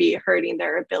 that it could be hurting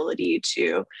their ability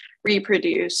to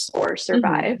reproduce or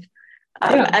survive.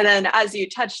 And then, as you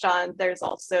touched on, there's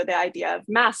also the idea of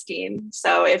masking.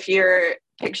 So if you're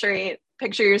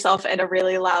picture yourself in a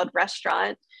really loud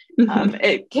restaurant,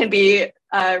 it can be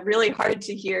really hard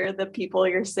to hear the people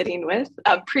you're sitting with,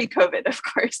 pre-COVID, of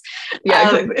course.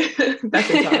 Exactly. Back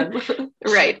in time.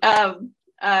 Right.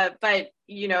 But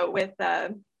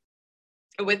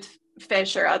with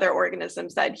fish or other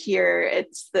organisms that hear,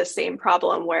 it's the same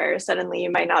problem where suddenly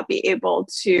you might not be able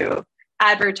to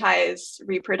advertise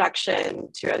reproduction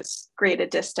to as great a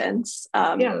distance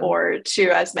or to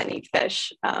as many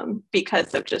fish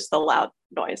because of just the loud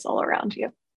noise all around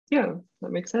you. Yeah,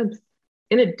 that makes sense.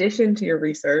 In addition to your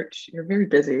research, you're very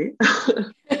busy.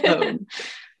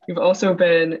 You've also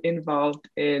been involved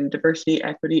in diversity,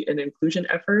 equity, and inclusion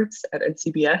efforts at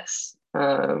NCBS.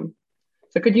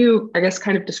 So could you, I guess,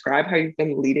 kind of describe how you've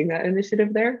been leading that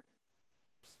initiative there?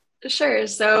 Sure.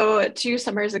 So 2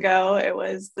 summers ago, it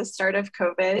was the start of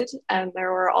COVID, and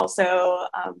there were also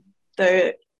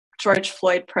the George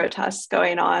Floyd protests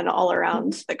going on all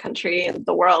around the country and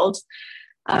the world.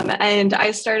 And I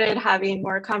started having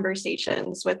more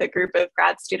conversations with a group of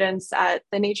grad students at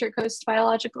the Nature Coast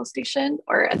Biological Station,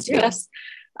 or NCBS.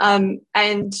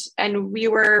 And we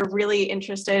were really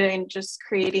interested in just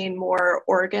creating more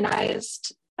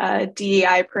organized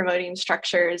DEI promoting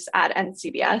structures at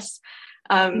NCBS.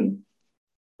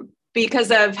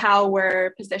 Because of how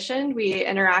we're positioned, we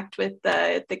interact with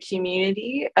the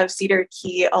community of Cedar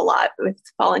Key a lot with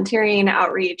volunteering,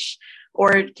 outreach,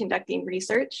 or conducting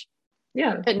research.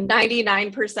 And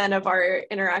 99% of our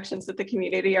interactions with the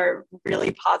community are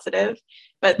really positive,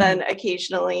 but then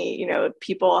occasionally,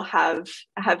 people have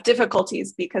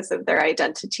difficulties because of their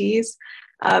identities.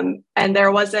 And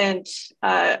there wasn't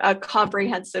a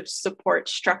comprehensive support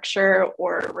structure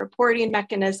or reporting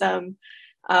mechanism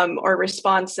or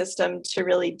response system to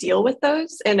really deal with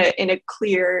those in a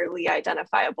clearly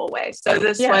identifiable way. So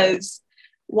this was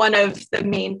one of the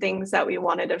main things that we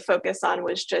wanted to focus on,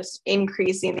 was just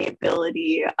increasing the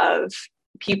ability of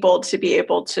people to be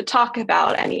able to talk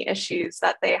about any issues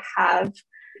that they have,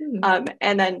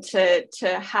 and then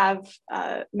to have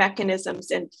mechanisms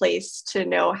in place to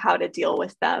know how to deal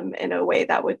with them in a way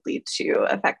that would lead to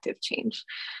effective change.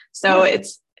 So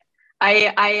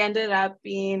I ended up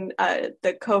being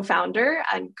the co-founder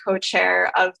and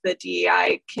co-chair of the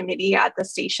DEI committee at the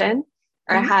station.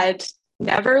 I had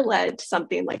never led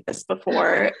something like this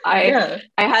before. I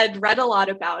had read a lot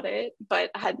about it,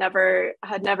 but had never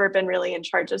been really in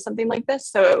charge of something like this.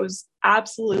 So it was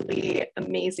absolutely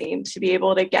amazing to be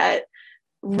able to get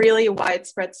really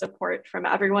widespread support from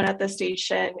everyone at the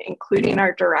station, including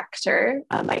our director,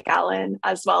 Mike Allen,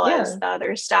 as well as the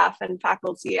other staff and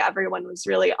faculty. Everyone was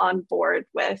really on board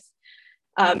with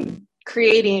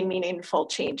creating meaningful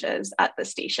changes at the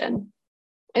station.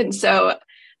 And so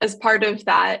as part of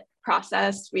that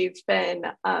process, we've been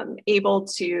able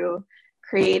to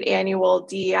create annual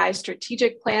DEI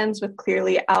strategic plans with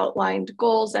clearly outlined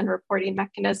goals and reporting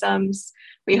mechanisms.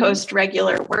 We host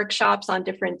regular workshops on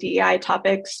different DEI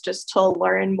topics just to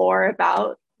learn more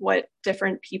about what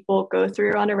different people go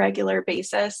through on a regular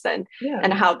basis and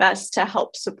how best to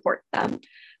help support them.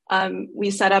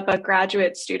 We set up a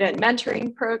graduate student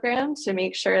mentoring program to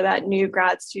make sure that new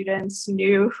grad students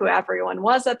knew who everyone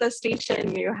was at the station,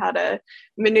 knew how to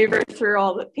maneuver through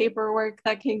all the paperwork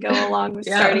that can go along with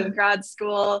starting grad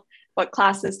school, what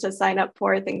classes to sign up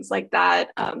for, things like that.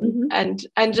 And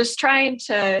just trying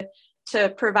to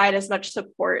provide as much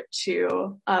support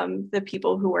to the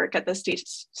people who work at the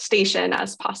station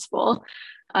as possible.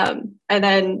 And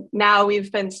then now we've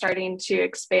been starting to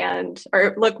expand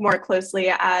or look more closely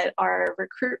at our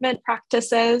recruitment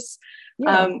practices.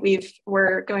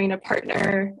 We're going to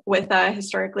partner with a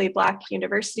historically Black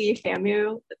university,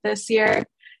 FAMU, this year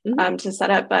to set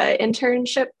up an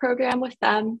internship program with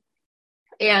them.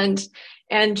 And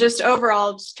just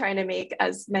overall, just trying to make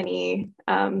as many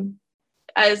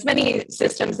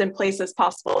systems in place as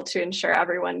possible to ensure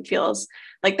everyone feels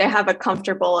like they have a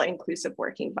comfortable, inclusive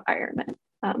working environment.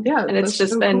 And it's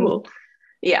just been, cool.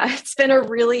 It's been a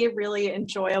really, really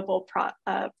enjoyable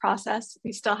process.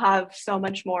 We still have so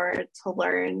much more to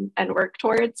learn and work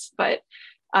towards, but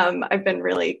I've been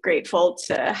really grateful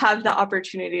to have the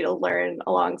opportunity to learn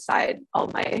alongside all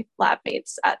my lab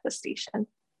mates at the station.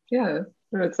 Yeah,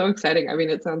 it's so exciting. I mean,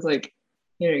 it sounds like,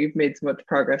 you've made so much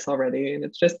progress already, and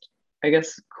it's just, I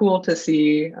guess, cool to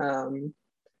see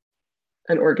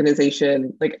an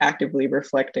organization like actively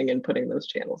reflecting and putting those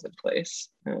channels in place.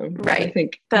 I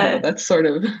think that's sort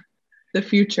of the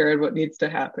future and what needs to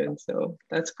happen. So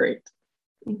that's great.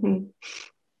 Awesome.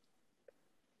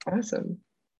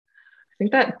 I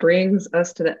think that brings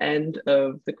us to the end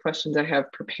of the questions I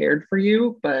have prepared for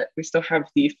you, but we still have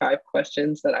the 5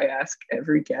 questions that I ask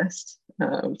every guest.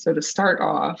 So to start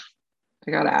off,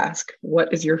 I gotta ask,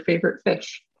 what is your favorite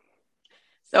fish?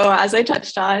 So as I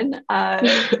touched on,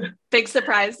 big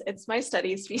surprise, it's my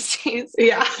study species.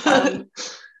 The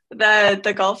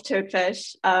Gulf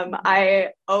toadfish. I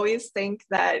always think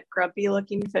that grumpy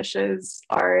looking fishes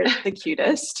are the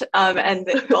cutest. And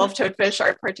the Gulf toadfish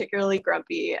are particularly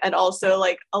grumpy and also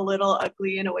like a little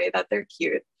ugly in a way that they're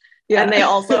cute. And they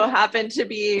also happen to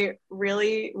be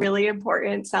really, really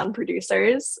important sound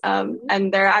producers.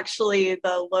 And they're actually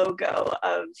the logo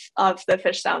of the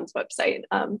Fish Sounds website.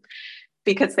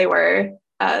 Because they were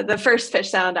the first fish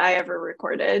sound I ever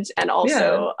recorded, and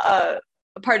also a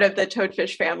part of the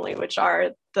toadfish family, which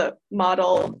are the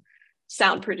model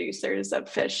sound producers of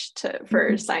fish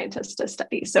for scientists to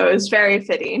study. So it was very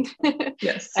fitting.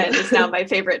 Yes. And it's now my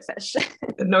favorite fish.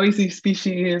 A noisy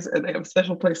species, and they have a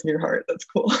special place in your heart. That's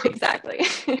cool. Exactly.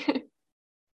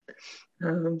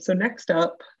 So next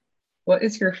up, what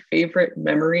is your favorite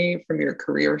memory from your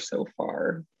career so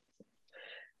far?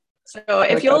 So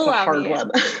if you'll allow me,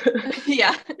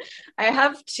 I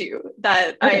have 2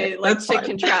 that I like to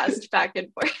contrast back and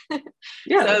forth.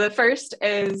 So the first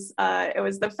is, it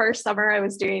was the first summer I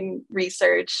was doing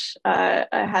research. I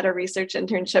had a research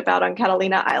internship out on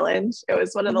Catalina Island. It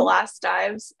was one of the last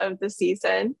dives of the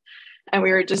season. And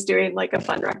we were just doing like a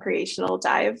fun recreational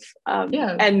dive.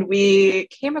 And we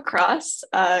came across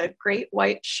a great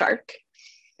white shark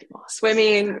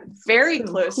swimming very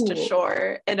close to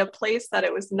shore in a place that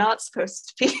it was not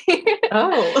supposed to be.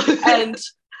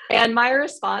 And my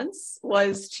response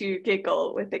was to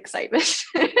giggle with excitement.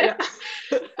 And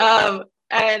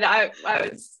I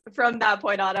was, from that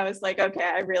point on, I was like, okay,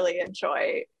 I really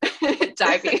enjoy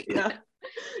diving.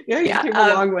 You came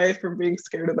a long way from being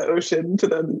scared of the ocean to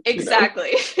then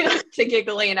exactly to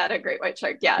giggling at a great white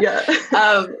shark.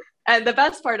 And the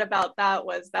best part about that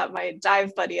was that my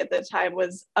dive buddy at the time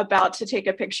was about to take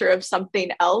a picture of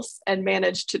something else and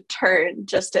managed to turn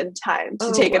just in time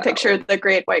to take a picture of the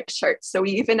great white shark. So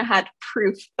we even had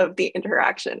proof of the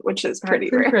interaction, which is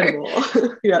pretty rare.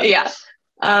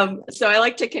 So I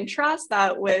like to contrast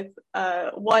that with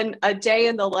a day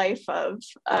in the life of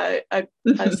a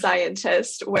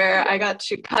scientist, where I got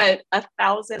to cut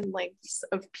 1,000 lengths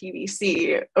of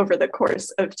PVC over the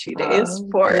course of 2 days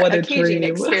for a caging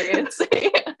experience.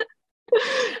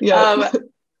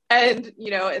 And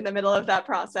in the middle of that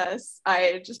process,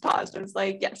 I just paused and was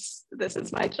like, yes, this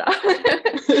is my job.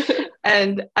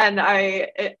 and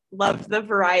I love the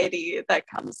variety that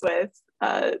comes with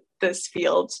this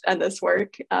field and this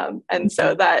work. And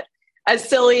so that, as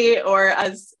silly or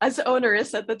as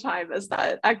onerous at the time as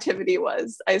that activity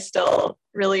was, I still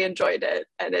really enjoyed it.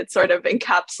 And it sort of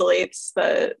encapsulates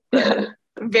the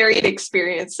varied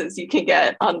experiences you can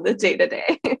get on the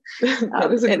day-to-day that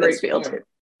is a in great this field. Point.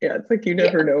 Yeah, it's like you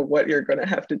never know what you're going to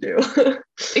have to do.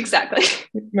 Exactly.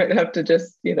 You might have to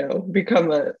just,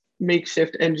 become a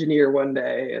makeshift engineer one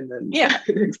day, and then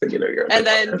next thing you know, you're and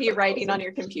then be writing on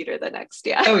your computer the next.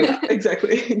 Oh yeah,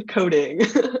 exactly. Coding.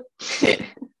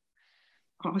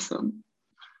 Awesome.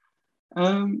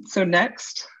 So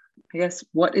next, I guess,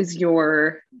 what is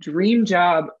your dream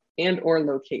job and or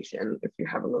location, if you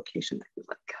have a location that you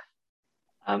like?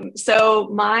 So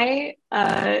my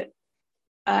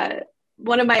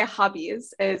one of my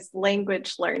hobbies is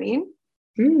language learning.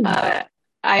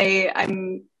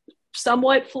 I'm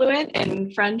somewhat fluent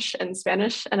in French and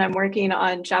Spanish, and I'm working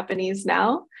on Japanese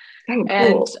now. Oh, cool.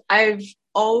 And I've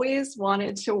always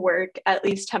wanted to work, at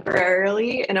least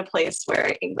temporarily, in a place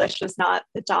where English is not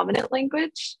the dominant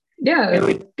language. Yeah. It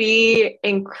would be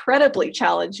incredibly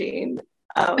challenging,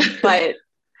 but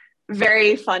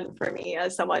very fun for me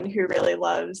as someone who really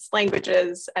loves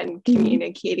languages and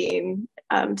communicating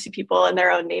to people in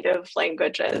their own native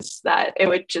languages, that it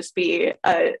would just be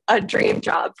a dream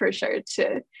job for sure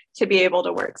to be able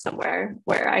to work somewhere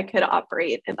where I could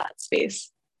operate in that space.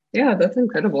 Yeah, that's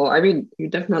incredible. I mean, you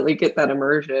definitely get that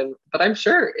immersion, but I'm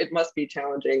sure it must be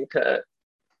challenging to,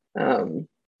 kind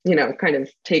of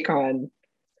take on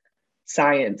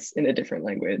science in a different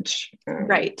language.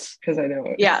 Right. Because I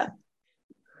know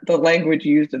the language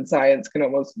used in science can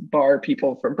almost bar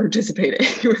people from participating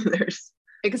when there's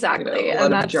exactly a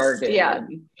lot of jargon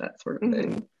and that sort of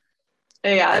thing.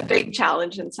 Yeah, a big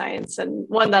challenge in science, and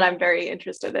one that I'm very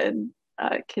interested in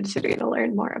continuing to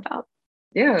learn more about.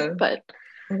 Yeah, but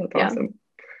that's awesome.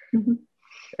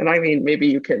 And I mean, maybe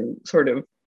you can sort of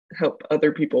help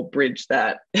other people bridge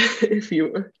that if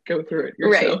you go through it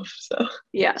yourself. Right. So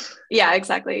yeah,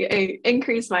 exactly. I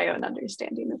increase my own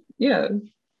understanding of it. Yeah.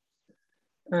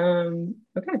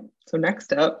 Okay, so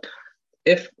next up,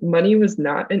 if money was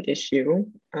not an issue,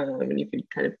 and you could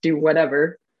kind of do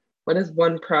whatever, what is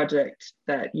one project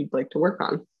that you'd like to work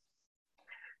on?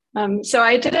 So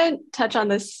I didn't touch on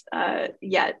this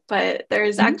yet, but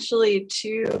there's actually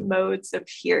two modes of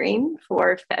hearing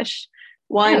for fish.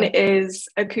 One is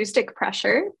acoustic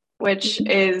pressure, which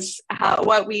is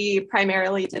what we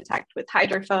primarily detect with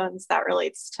hydrophones. That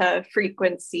relates to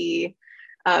frequency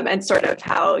and sort of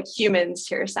how humans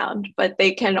hear sound, but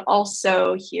they can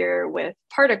also hear with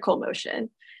particle motion.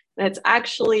 And it's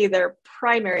actually their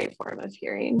primary form of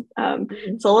hearing.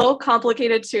 It's a little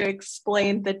complicated to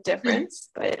explain the difference,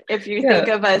 but if you think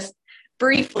of us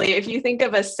briefly, if you think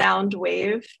of a sound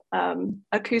wave,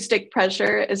 acoustic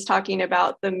pressure is talking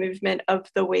about the movement of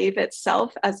the wave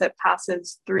itself as it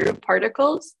passes through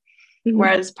particles.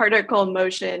 Whereas particle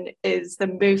motion is the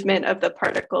movement of the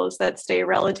particles that stay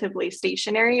relatively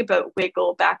stationary but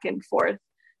wiggle back and forth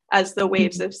as the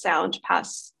waves of sound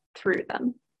pass through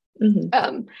them.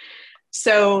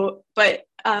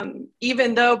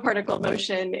 Even though particle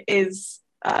motion is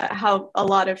how a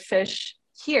lot of fish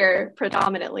hear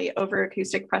predominantly over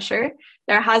acoustic pressure,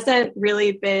 there hasn't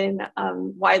really been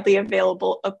widely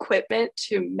available equipment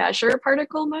to measure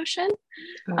particle motion.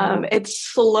 It's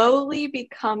slowly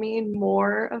becoming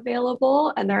more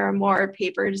available, and there are more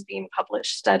papers being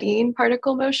published studying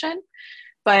particle motion.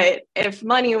 But if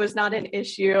money was not an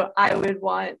issue, I would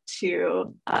want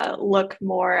to look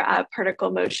more at particle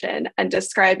motion and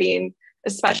describing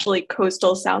especially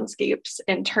coastal soundscapes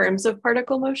in terms of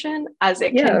particle motion, as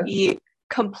it can be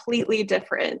completely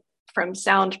different from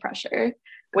sound pressure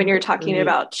when you're talking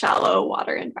about shallow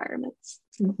water environments.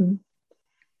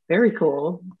 Very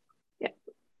cool.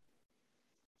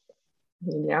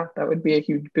 Yeah, that would be a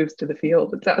huge boost to the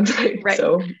field, it sounds like. Right.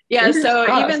 So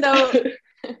Even though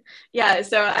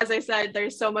so as I said,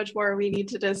 there's so much more we need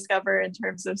to discover in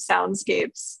terms of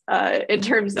soundscapes, in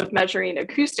terms of measuring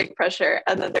acoustic pressure,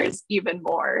 and then there's even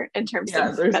more in terms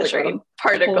of measuring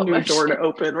particle whole new motion. door to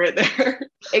open right there.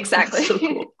 Exactly. So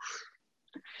cool.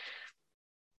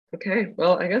 Okay,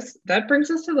 well, I guess that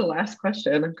brings us to the last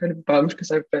question. I'm kind of bummed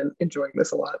because I've been enjoying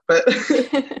this a lot, but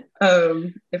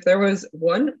if there was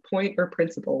one point or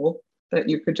principle that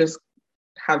you could just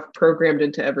have programmed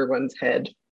into everyone's head,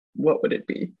 what would it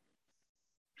be?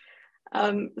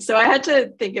 So I had to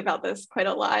think about this quite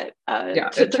a lot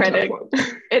to try to.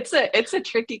 It's a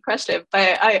tricky question,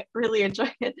 but I really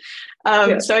enjoy it.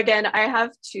 So again, I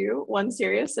have two, one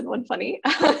serious and one funny.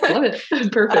 Love it.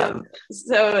 Perfect.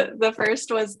 So the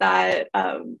first was that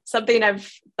something I've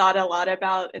thought a lot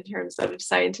about in terms of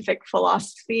scientific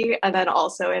philosophy, and then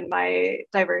also in my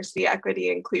diversity, equity,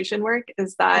 inclusion work,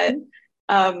 is that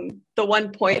the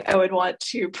one point I would want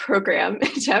to program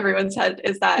into everyone's head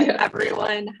is that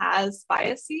everyone has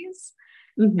biases,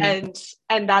 and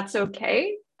that's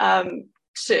okay.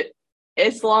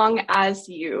 As long as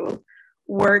you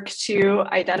work to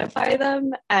identify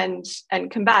them and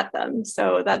combat them.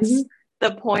 So that's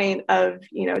the point of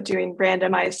doing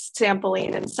randomized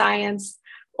sampling in science,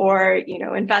 or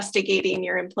investigating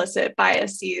your implicit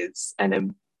biases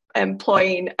and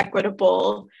employing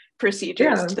equitable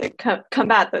procedures to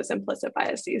combat those implicit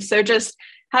biases. So just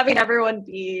having everyone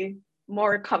be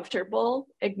more comfortable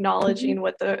acknowledging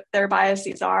what their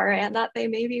biases are and that they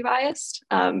may be biased,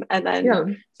 and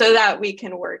then so that we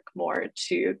can work more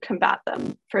to combat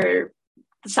them for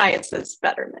the science's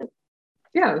betterment.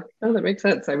 Yeah, no, that makes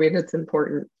sense. I mean, it's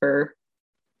important for,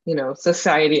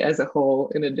 society as a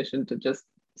whole, in addition to just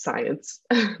science.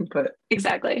 But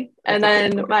exactly. And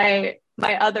then my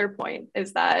other point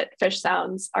is that fish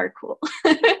sounds are cool.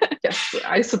 Yes,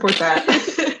 I support that.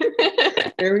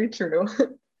 Very true.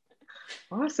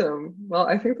 Awesome. Well,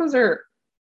 I think those are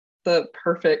the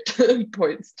perfect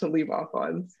points to leave off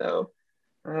on. So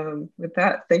with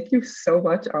that, thank you so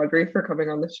much, Audrey, for coming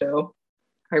on the show.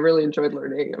 I really enjoyed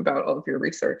learning about all of your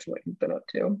research and what you've been up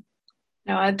to.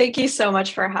 No, and thank you so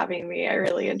much for having me. I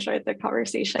really enjoyed the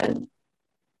conversation.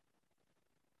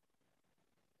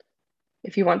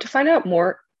 If you want to find out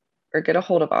more or get a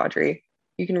hold of Audrey,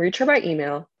 you can reach her by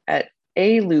email at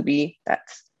alooby,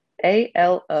 that's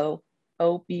ALOOBY,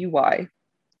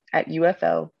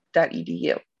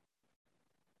 @ufl.edu.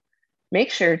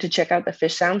 Make sure to check out the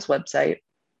Fish Sounds website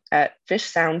at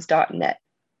fishsounds.net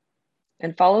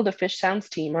and follow the Fish Sounds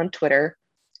team on Twitter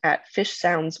at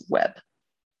fishsoundsweb.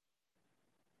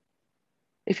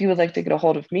 If you would like to get a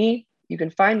hold of me, you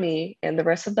can find me and the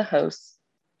rest of the hosts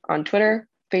on Twitter,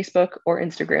 Facebook, or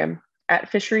Instagram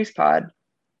at FisheriesPod,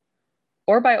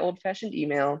 or by old-fashioned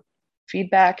email,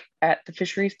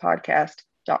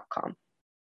 feedback@thefisheriespodcast.com.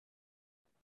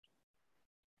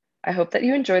 I hope that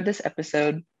you enjoyed this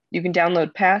episode. You can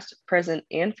download past, present,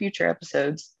 and future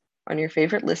episodes on your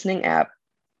favorite listening app,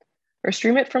 or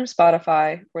stream it from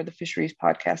Spotify or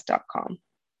thefisheriespodcast.com.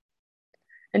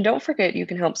 And don't forget, you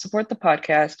can help support the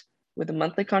podcast with a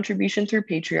monthly contribution through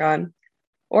Patreon,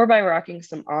 or by rocking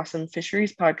some awesome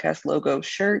Fisheries Podcast logo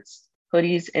shirts,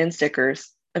 hoodies, and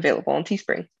stickers available on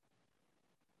Teespring.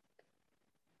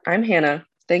 I'm Hannah.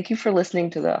 Thank you for listening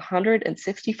to the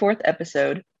 164th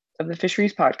episode of the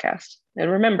Fisheries Podcast.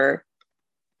 And remember,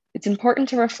 it's important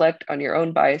to reflect on your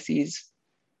own biases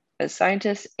as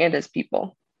scientists and as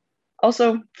people.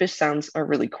 Also, fish sounds are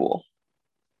really cool.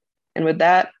 And with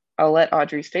that, I'll let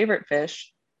Audrey's favorite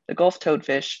fish, the Gulf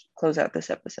toadfish, close out this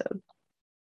episode.